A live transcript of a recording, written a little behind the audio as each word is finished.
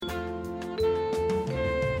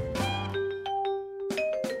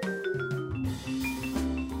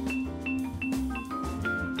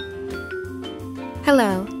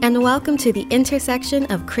Hello, and welcome to the intersection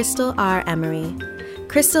of Crystal R. Emery.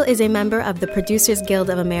 Crystal is a member of the Producers Guild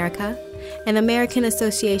of America, an American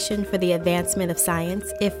Association for the Advancement of Science,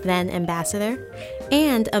 if then ambassador,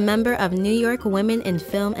 and a member of New York Women in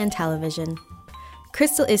Film and Television.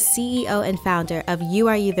 Crystal is CEO and founder of You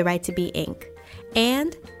Are You the Right to Be Inc.,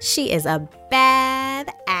 and she is a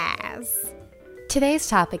badass. Today's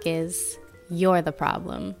topic is, you're the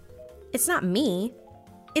problem. It's not me,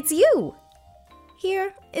 it's you.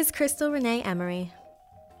 Here is Crystal Renee Emery.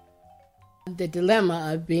 The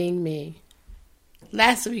dilemma of being me.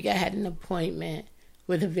 Last week I had an appointment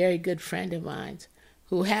with a very good friend of mine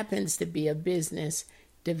who happens to be a business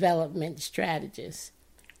development strategist.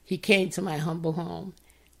 He came to my humble home.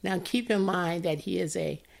 Now keep in mind that he is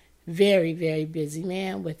a very, very busy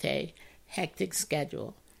man with a hectic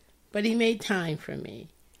schedule. But he made time for me.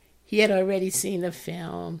 He had already seen the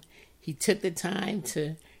film. He took the time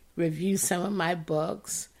to review some of my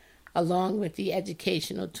books, along with the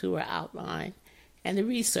educational tour outline and the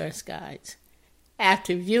resource guides.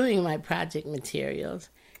 After viewing my project materials,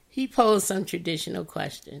 he posed some traditional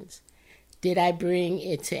questions. Did I bring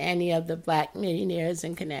it to any of the Black millionaires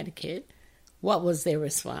in Connecticut? What was their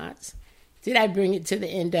response? Did I bring it to the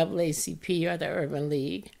NAACP or the Urban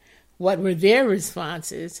League? What were their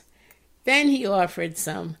responses? Then he offered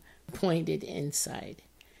some pointed insight.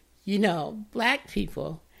 You know, Black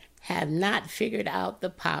people have not figured out the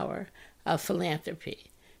power of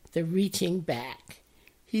philanthropy, the reaching back.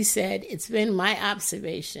 He said, it's been my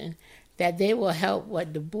observation that they will help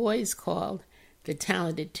what Du Bois called the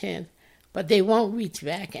talented 10th, but they won't reach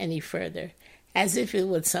back any further, as if it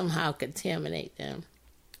would somehow contaminate them.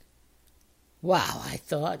 Wow, I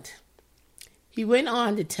thought. He went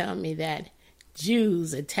on to tell me that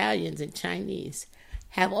Jews, Italians, and Chinese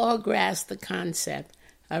have all grasped the concept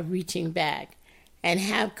of reaching back and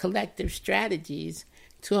have collective strategies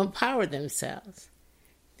to empower themselves.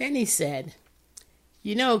 Then he said,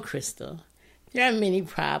 you know, Crystal, there are many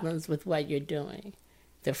problems with what you're doing.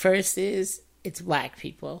 The first is it's Black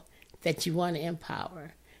people that you want to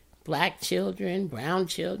empower. Black children, brown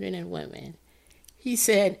children, and women. He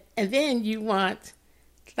said, and then you want,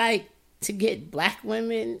 to get Black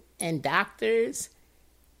women and doctors.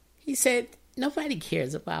 He said, nobody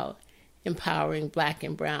cares about empowering Black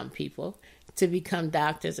and brown people to become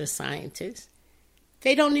doctors or scientists.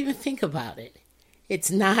 They don't even think about it.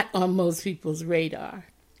 It's not on most people's radar.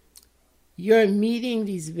 You're meeting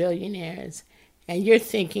these billionaires and you're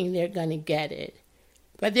thinking they're going to get it,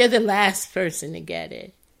 but they're the last person to get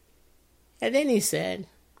it. And then he said,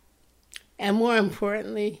 and more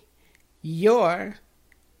importantly, your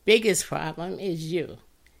biggest problem is you.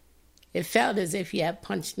 It felt as if he had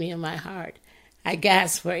punched me in my heart. I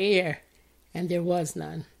gasped for air, and there was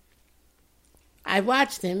none. I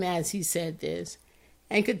watched him as he said this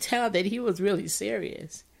and could tell that he was really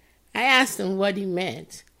serious. I asked him what he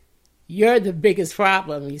meant. You're the biggest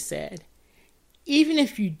problem, he said. Even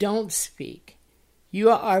if you don't speak, you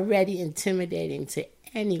are already intimidating to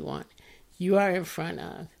anyone you are in front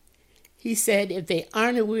of. He said if they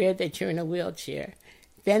aren't aware that you're in a wheelchair,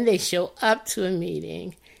 then they show up to a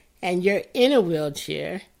meeting and you're in a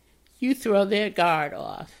wheelchair, you throw their guard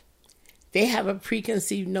off. They have a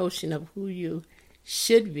preconceived notion of who you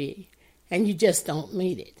should be, and you just don't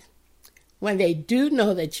meet it. When they do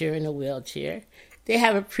know that you're in a wheelchair, they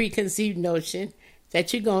have a preconceived notion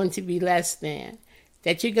that you're going to be less than,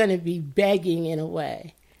 that you're going to be begging in a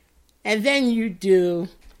way. And then you do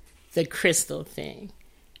the Crystal thing,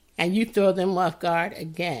 and you throw them off guard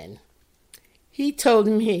again. He told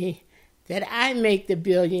me that I make the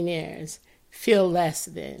billionaires feel less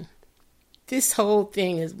than. This whole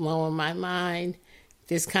thing is blowing my mind,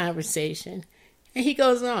 this conversation. And he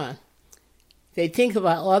goes on. They think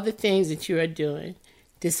about all the things that you are doing,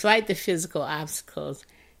 despite the physical obstacles,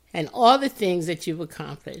 and all the things that you've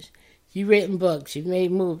accomplished. You've written books, you've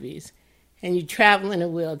made movies, and you travel in a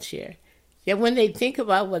wheelchair. Yet when they think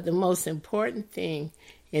about what the most important thing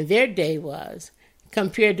in their day was,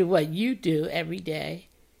 compared to what you do every day,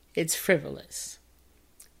 it's frivolous.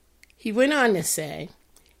 He went on to say,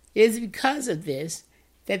 it is because of this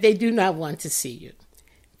that they do not want to see you.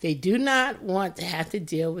 They do not want to have to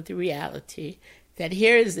deal with the reality that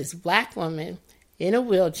here is this Black woman in a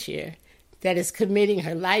wheelchair that is committing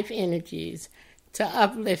her life energies to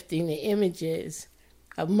uplifting the images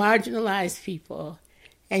of marginalized people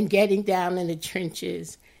and getting down in the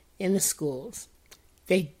trenches in the schools.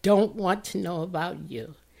 They don't want to know about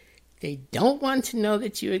you. They don't want to know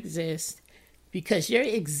that you exist because your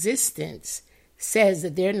existence says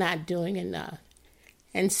that they're not doing enough.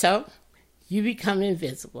 And so you become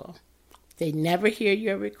invisible. They never hear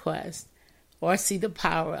your request or see the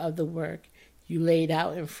power of the work you laid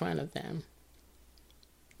out in front of them.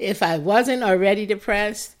 If I wasn't already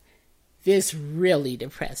depressed, this really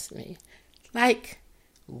depressed me. Like,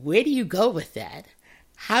 where do you go with that?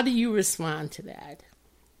 How do you respond to that?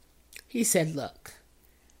 He said, look,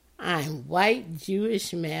 I'm white,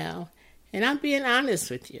 Jewish, male, and I'm being honest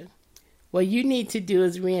with you. What you need to do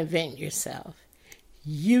is reinvent yourself.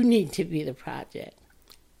 You need to be the project.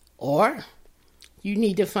 Or you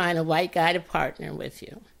need to find a white guy to partner with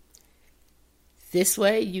you. This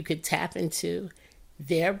way you could tap into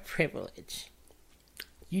their privilege.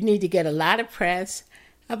 You need to get a lot of press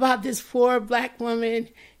about this poor black woman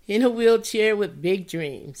in a wheelchair with big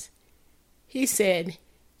dreams. He said,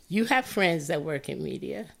 you have friends that work in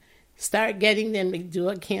media. Start getting them to do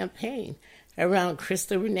a campaign around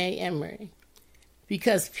Crystal Renee Emery,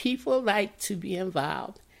 because people like to be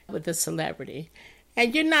involved with a celebrity.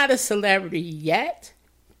 And you're not a celebrity yet,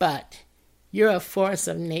 but you're a force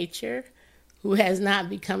of nature who has not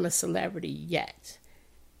become a celebrity yet.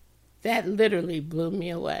 That literally blew me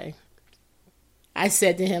away. I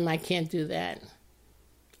said to him, I can't do that.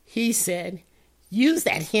 He said, use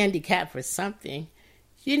that handicap for something.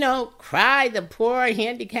 Cry the poor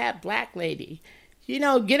handicapped black lady.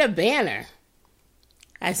 Get a banner.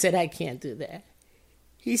 I said, I can't do that.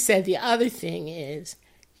 He said, the other thing is,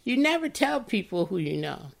 you never tell people who you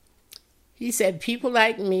know. He said, people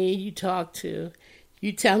like me you talk to,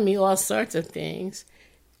 you tell me all sorts of things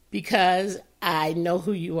because I know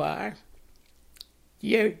who you are.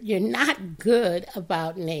 You're not good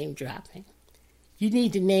about name dropping. You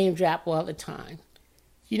need to name drop all the time.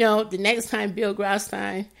 The next time Bill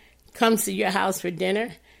Graustein comes to your house for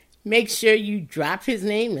dinner, make sure you drop his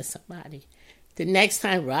name to somebody. The next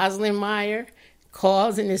time Rosalind Meyer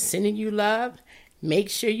calls and is sending you love, make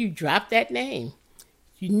sure you drop that name.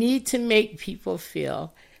 You need to make people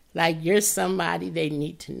feel like you're somebody they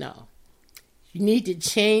need to know. You need to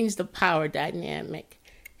change the power dynamic,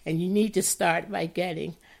 and you need to start by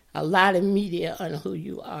getting a lot of media on who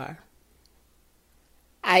you are.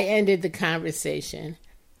 I ended the conversation.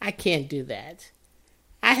 I can't do that.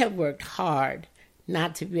 I have worked hard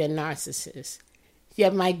not to be a narcissist.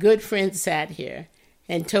 Yet my good friend sat here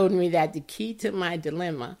and told me that the key to my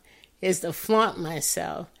dilemma is to flaunt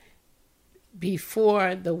myself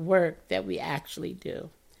before the work that we actually do.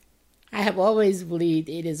 I have always believed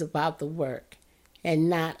it is about the work and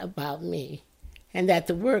not about me, and that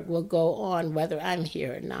the work will go on whether I'm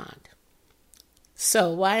here or not.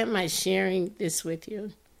 So why am I sharing this with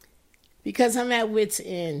you? Because I'm at wit's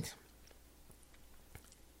end.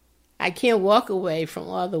 I can't walk away from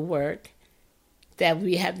all the work that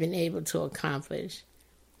we have been able to accomplish,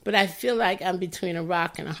 but I feel like I'm between a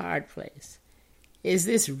rock and a hard place. Is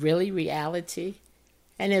this really reality?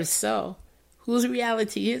 And if so, whose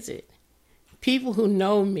reality is it? People who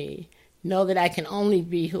know me know that I can only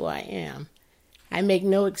be who I am. I make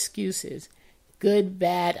no excuses, good,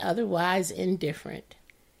 bad, otherwise indifferent.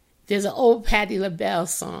 There's an old Patti LaBelle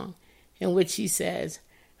song in which she says,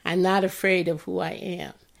 I'm not afraid of who I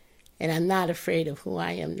am, and I'm not afraid of who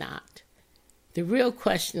I am not. The real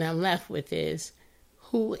question I'm left with is,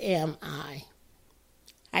 who am I?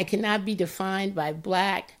 I cannot be defined by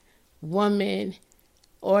black, woman,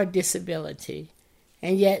 or disability,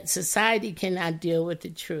 and yet society cannot deal with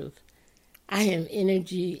the truth. I am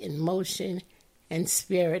energy in motion and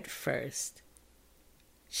spirit first.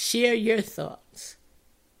 Share your thoughts.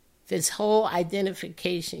 This whole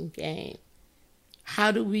identification game,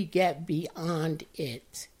 how do we get beyond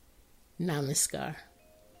it? Namaskar.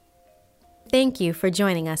 Thank you for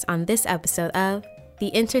joining us on this episode of The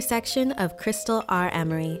Intersection of Crystal R.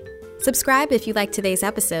 Emery. Subscribe if you like today's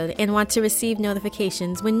episode and want to receive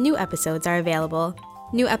notifications when new episodes are available.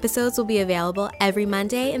 New episodes will be available every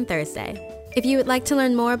Monday and Thursday. If you would like to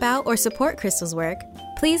learn more about or support Crystal's work,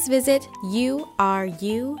 please visit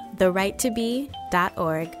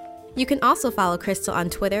youareyoutherightobe.org. You can also follow Crystal on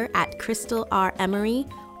Twitter at Crystal R. Emery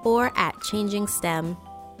or at Changing STEM.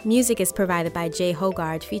 Music is provided by Jay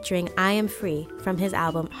Hogard featuring I Am Free from his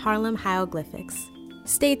album Harlem Hieroglyphics.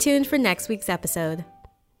 Stay tuned for next week's episode.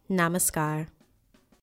 Namaskar.